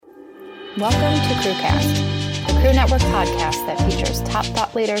Welcome to CrewCast, the Crew Network podcast that features top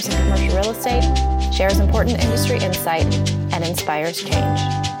thought leaders in commercial real estate, shares important industry insight, and inspires change.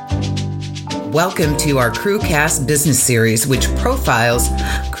 Welcome to our CrewCast business series, which profiles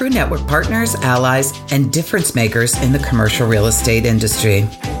Crew Network partners, allies, and difference makers in the commercial real estate industry.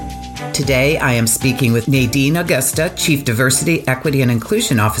 Today, I am speaking with Nadine Augusta, Chief Diversity, Equity, and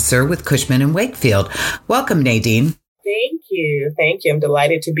Inclusion Officer with Cushman & Wakefield. Welcome, Nadine. Thank you. I'm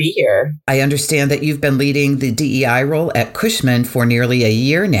delighted to be here. I understand that you've been leading the DEI role at Cushman for nearly a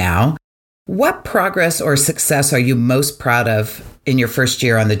year now. What progress or success are you most proud of in your first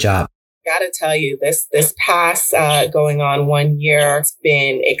year on the job? Gotta tell you, this past going on 1 year, it's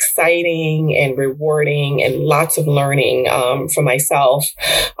been exciting and rewarding and lots of learning for myself,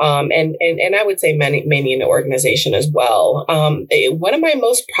 and I would say many in the organization as well. What am I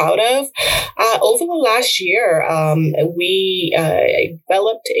most proud of? Over the last year, we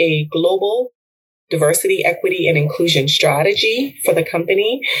developed a global diversity, equity, and inclusion strategy for the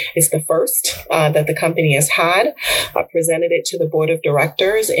company. It's the first that the company has had. Presented it to the board of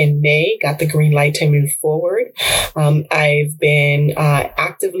directors in May, got the green light to move forward. I've been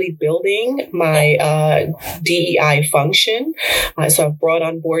actively building my DEI function. So I've brought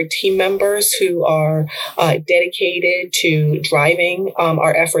on board team members who are dedicated to driving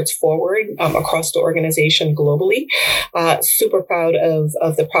our efforts forward across the organization globally. Super proud of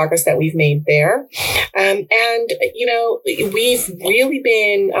the progress that we've made there. We've really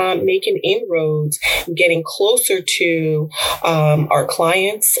been making inroads, getting closer to our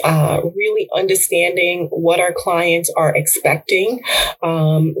clients, really understanding what our clients are expecting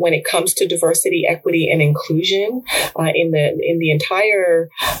when it comes to diversity, equity, and inclusion in the entire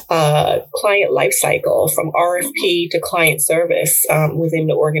client life cycle, from RFP to client service within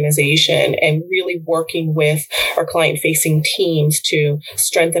the organization, and really working with our client-facing teams to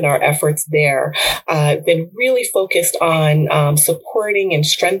strengthen our efforts there. I've been really focused on supporting and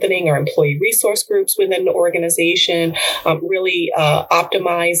strengthening our employee resource groups within the organization, really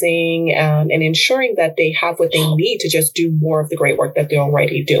optimizing and ensuring that they have what they need to just do more of the great work that they're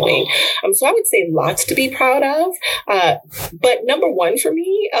already doing. So I would say lots to be proud of. But number one for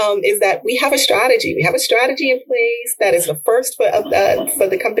me is that we have a strategy. We have a strategy in place that is the first for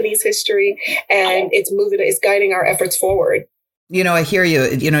the company's history, and it's guiding our efforts forward. I hear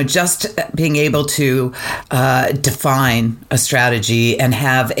you. Just being able to define a strategy and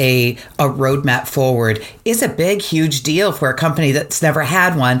have a roadmap forward is a big, huge deal for a company that's never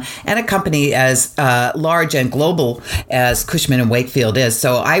had one, and a company as large and global as Cushman & Wakefield is.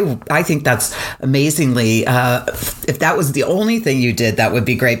 So I think that's amazingly, if that was the only thing you did, that would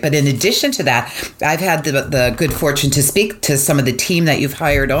be great. But in addition to that, I've had the good fortune to speak to some of the team that you've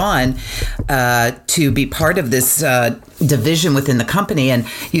hired on to be part of this division within the company, and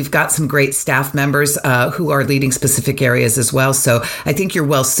you've got some great staff members who are leading specific areas as well. So I think you're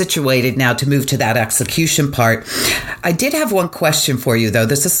well situated now to move to that execution part. I did have one question for you, though.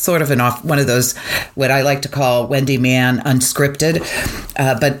 This is sort of one of those, what I like to call Wendy Mann unscripted,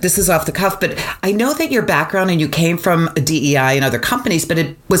 but this is off the cuff. But I know that your background, and you came from DEI and other companies, but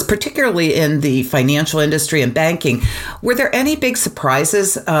it was particularly in the financial industry and banking. Were there any big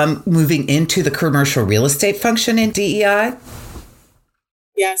surprises moving into the commercial real estate function in DEI?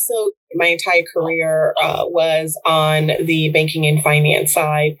 Yeah, so my entire career was on the banking and finance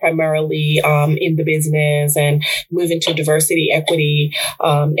side, primarily in the business, and moving to diversity, equity,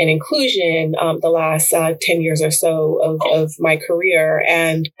 and inclusion the last 10 years or so of my career.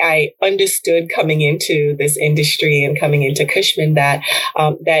 And I understood coming into this industry and coming into Cushman that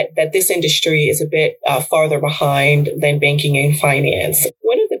this industry is a bit farther behind than banking and finance.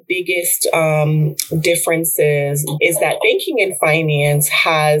 One of the biggest differences is that banking and finance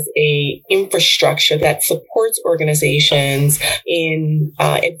has a infrastructure that supports organizations in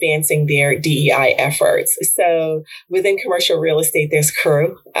advancing their DEI efforts. So within commercial real estate, there's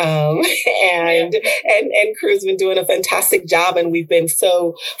Crew, and Crew's been doing a fantastic job, and we've been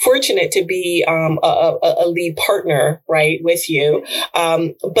so fortunate to be a lead partner, right, with you.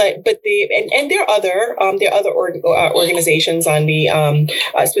 But there are other organizations on the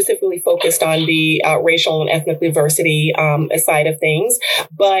specifically focused on the racial and ethnic diversity side of things,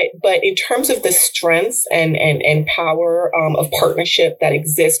 but in terms of the strengths and power of partnership that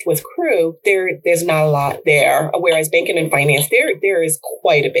exists with Crew, there's not a lot there. Whereas banking and finance, there is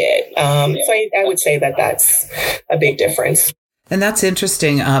quite a bit. So I would say that that's a big difference. And that's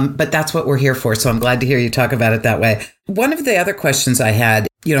interesting, but that's what we're here for. So I'm glad to hear you talk about it that way. One of the other questions I had,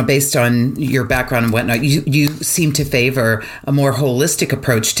 based on your background and whatnot, you seem to favor a more holistic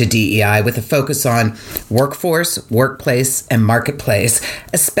approach to DEI with a focus on workforce, workplace, and marketplace,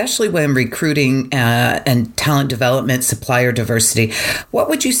 especially when recruiting and talent development, supplier diversity. What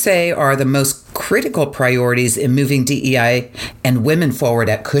would you say are the most critical priorities in moving DEI and women forward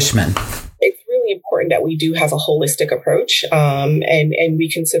at Cushman? Important that we do have a holistic approach, and we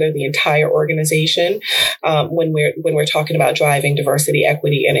consider the entire organization when we're talking about driving diversity,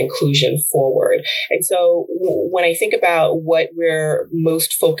 equity, and inclusion forward. And so, when I think about what we're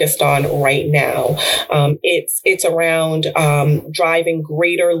most focused on right now, it's around driving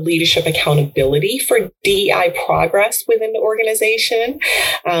greater leadership accountability for DEI progress within the organization.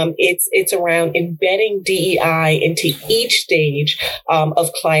 It's around embedding DEI into each stage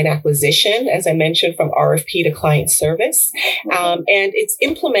of client acquisition, as I mentioned, from RFP to client service. And it's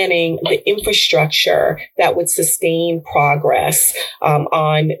implementing the infrastructure that would sustain progress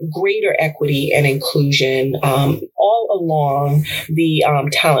on greater equity and inclusion all along the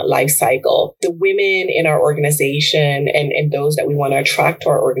talent life cycle. The women in our organization and those that we want to attract to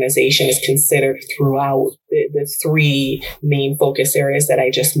our organization is considered throughout the three main focus areas that I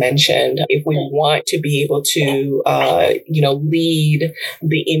just mentioned. If we want to be able to, lead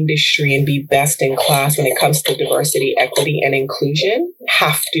the industry and be best in class when it comes to diversity, equity, and inclusion,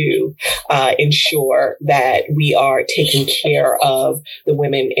 have to ensure that we are taking care of the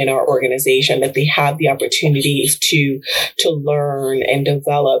women in our organization, that they have the opportunities to learn and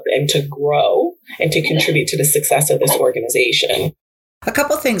develop and to grow and to contribute to the success of this organization. A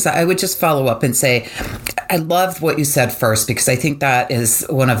couple of things I would just follow up and say, I loved what you said first, because I think that is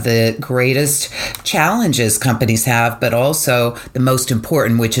one of the greatest challenges companies have, but also the most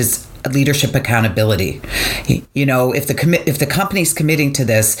important, which is leadership accountability. If the company's committing to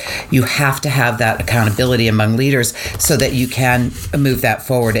this, you have to have that accountability among leaders so that you can move that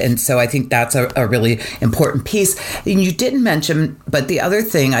forward. And so I think that's a really important piece. And you didn't mention, but the other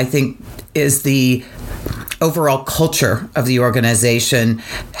thing I think is the overall culture of the organization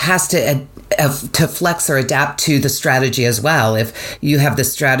has to flex or adapt to the strategy as well. If you have the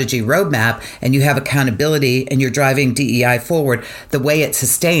strategy roadmap and you have accountability and you're driving DEI forward, the way it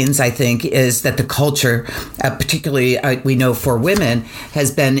sustains, I think, is that the culture, particularly we know for women,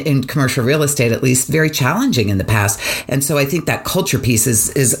 has been in commercial real estate, at least, very challenging in the past. And so I think that culture piece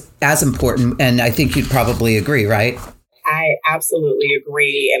is as important. And I think you'd probably agree, right? I absolutely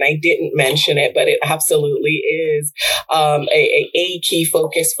agree. And I didn't mention it, but it absolutely is a key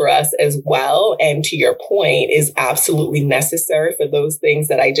focus for us as well. And to your point, is absolutely necessary for those things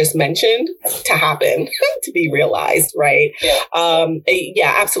that I just mentioned to happen, to be realized, right?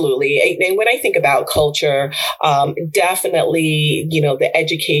 Yeah, absolutely. And when I think about culture, definitely, the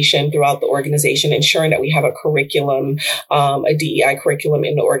education throughout the organization, ensuring that we have a curriculum, a DEI curriculum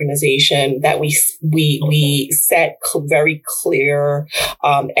in the organization, that we set very clear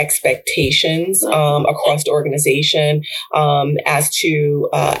expectations across the organization as to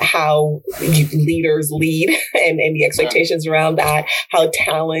how leaders lead and the expectations around that, how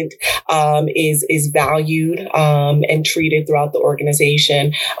talent is valued and treated throughout the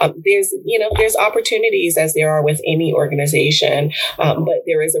organization. There's opportunities, as there are with any organization, but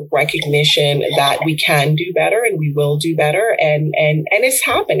there is a recognition that we can do better and we will do better, and it's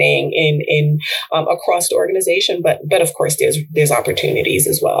happening in across the organization, but of course there's opportunities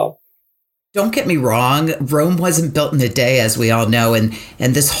as well. Don't get me wrong, Rome wasn't built in a day, as we all know, and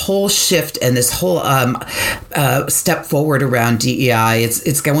this whole shift and this whole step forward around DEI,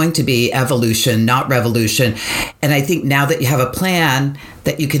 it's going to be evolution, not revolution. And I think now that you have a plan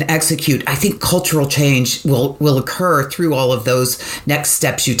that you can execute, I think cultural change will occur through all of those next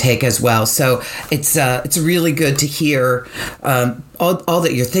steps you take as well. So it's really good to hear all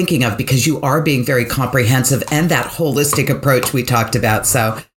that you're thinking of, because you are being very comprehensive and that holistic approach we talked about.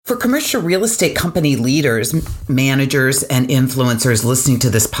 So for commercial real estate company leaders, managers, and influencers listening to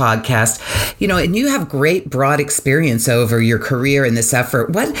this podcast, and you have great broad experience over your career in this effort,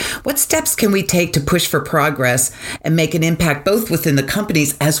 what steps can we take to push for progress and make an impact both within the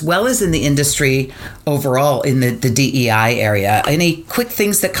companies as well as in the industry overall in the DEI area? Any quick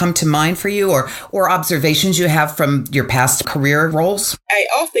things that come to mind for you, or observations you have from your past career roles? I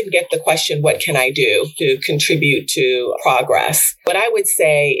often get the question, what can I do to contribute to progress? What I would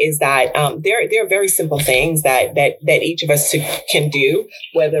say is that there are very simple things that each of us can do,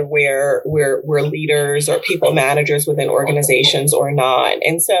 whether we're leaders or people managers within organizations or not.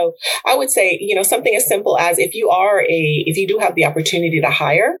 And so I would say, something as simple as if you do have the opportunity to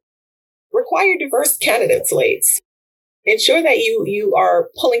hire, require diverse candidate slates. ensure that you are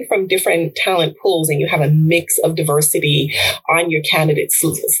pulling from different talent pools and you have a mix of diversity on your candidate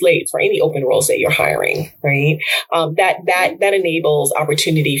slates for any open roles that you're hiring, right? That enables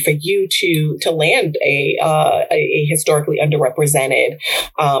opportunity for you to land a historically underrepresented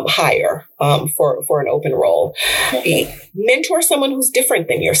hire for an open role. Mentor someone who's different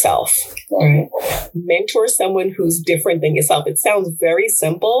than yourself. Right? Mentor someone who's different than yourself. It sounds very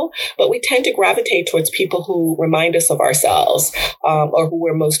simple, but we tend to gravitate towards people who remind us of ourselves or who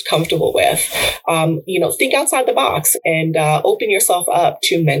we're most comfortable with. Think outside the box and open yourself up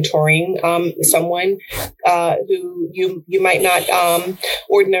to mentoring someone who you might not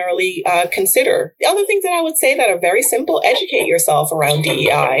ordinarily consider. The other things that I would say that are very simple: educate yourself around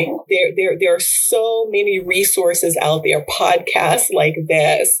DEI. There are so many resources out there, podcasts like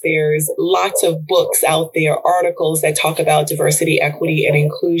this. There's lots of books out there, articles that talk about diversity, equity, and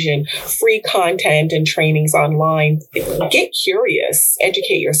inclusion, free content and trainings online. Get curious,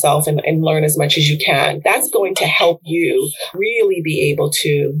 educate yourself, and learn as much as you can. That's going to help you really be able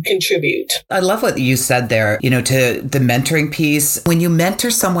to contribute. I love what you said there, to the mentoring piece. When you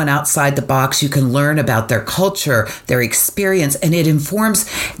mentor someone outside the box, you can learn about their culture, their experience, and it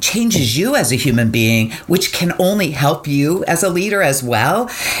changes you as a human being, which can only help you as a leader as well.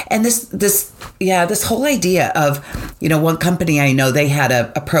 And this whole idea of, one company I know, they had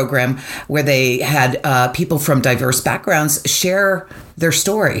a program where they had people from diverse backgrounds share their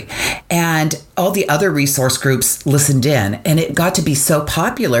story, and all the other resource groups listened in, and it got to be so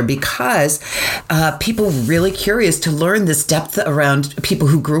popular because people were really curious to learn this depth around people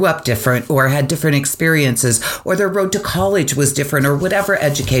who grew up different or had different experiences, or their road to college was different, or whatever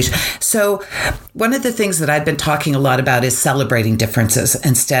education. So one of the things that I've been talking a lot about is celebrating differences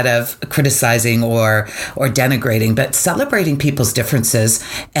instead of criticizing or denigrating, but celebrating people's differences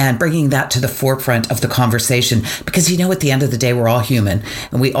and bringing that to the forefront of the conversation. Because at the end of the day, we're all human,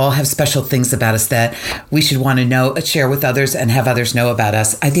 and we all have special things about us that we should want to know, share with others, and have others know about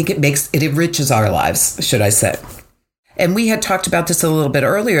us. I think it enriches our lives, should I say. And we had talked about this a little bit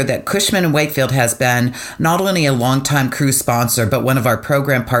earlier, that Cushman & Wakefield has been not only a longtime Cru sponsor, but one of our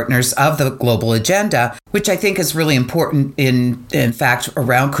program partners of the Global Agenda, which I think is really important in fact,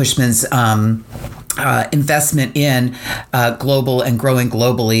 around Cushman's investment in global and growing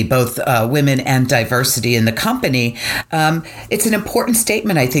globally, both women and diversity in the company. It's an important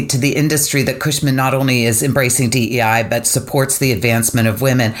statement, I think, to the industry that Cushman not only is embracing DEI, but supports the advancement of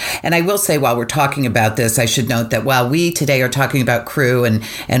women. And I will say, while we're talking about this, I should note that while we today are talking about Cru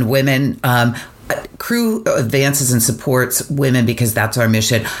and women, Cru advances and supports women because that's our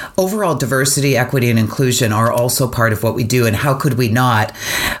mission. Overall, diversity, equity, and inclusion are also part of what we do. And how could we not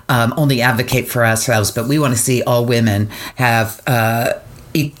only advocate for ourselves, but we want to see all women have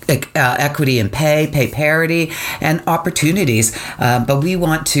equity in pay parity, and opportunities. But we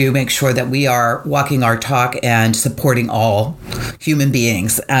want to make sure that we are walking our talk and supporting all human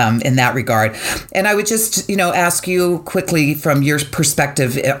beings in that regard. And I would just, ask you quickly, from your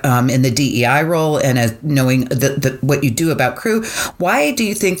perspective in the DEI role and as knowing what you do about Cru, why do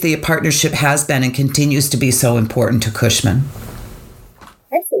you think the partnership has been and continues to be so important to Cushman?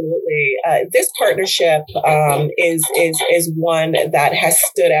 Absolutely. This partnership is one that has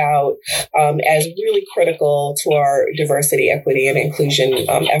stood out as really critical to our diversity, equity, and inclusion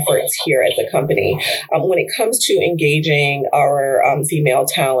efforts here at the company. When it comes to engaging our female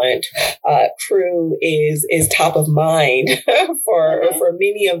talent, Cru is top of mind for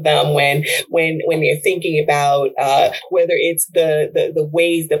many of them when they're thinking about whether it's the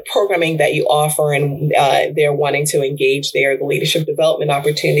ways, the programming that you offer, and they're wanting to engage there, the leadership development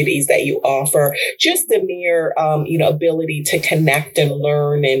opportunities that you offer, just the mere ability to connect and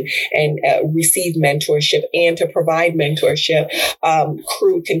learn and receive mentorship and to provide mentorship.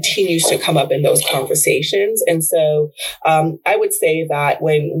 Cru continues to come up in those conversations. And so I would say that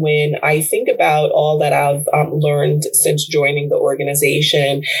when I think about all that I've learned since joining the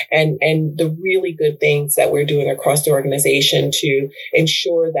organization and the really good things that we're doing across the organization to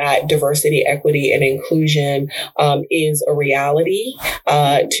ensure that diversity, equity, and inclusion is a reality,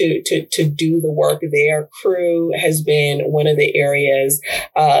 to do the work there. Cru has been one of the areas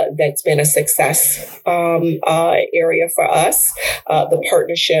that's been a success area for us. The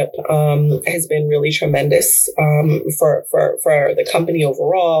partnership has been really tremendous for the company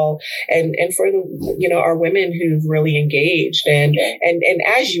overall, and for our women who've really engaged. And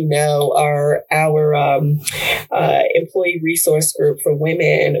as you know, our employee resource group for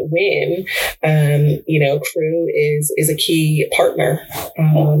women, WIN, Cru is a key partner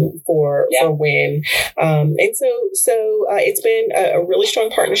for WIN. And so it's been a really strong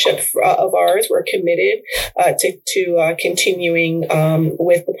partnership of ours. We're committed to continuing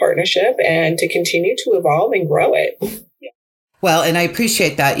with the partnership and to continue to evolve and grow it. Well, and I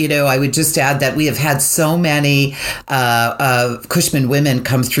appreciate that. I would just add that we have had so many Cushman women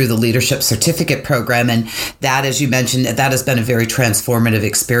come through the Leadership Certificate Program. And that, as you mentioned, that has been a very transformative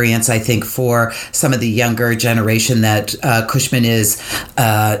experience, I think, for some of the younger generation that Cushman is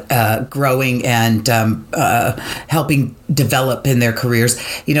growing and helping develop in their careers.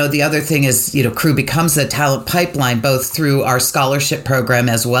 The other thing is, Crew becomes a talent pipeline, both through our scholarship program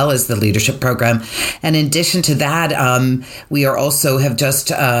as well as the leadership program. And in addition to that, we also have just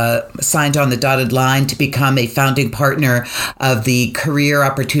signed on the dotted line to become a founding partner of the Career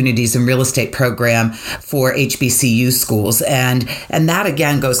Opportunities in Real Estate program for HBCU schools. And that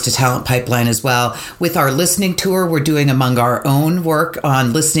again goes to Talent Pipeline as well. With our listening tour, we're doing among our own work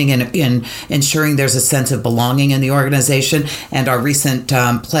on listening and in ensuring there's a sense of belonging in the organization. And our recent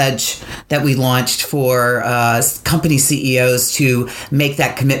pledge that we launched for company CEOs to make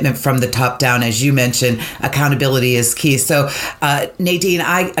that commitment from the top down. As you mentioned, accountability is key. So Nadine,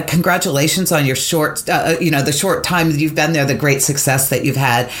 congratulations on your the short time that you've been there, the great success that you've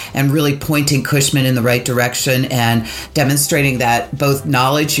had, and really pointing Cushman in the right direction and demonstrating that both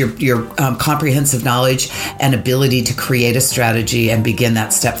knowledge, your comprehensive knowledge and ability to create a strategy and begin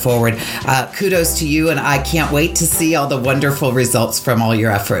that step forward. Kudos to you, and I can't wait to see all the wonderful results from all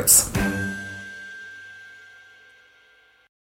your efforts.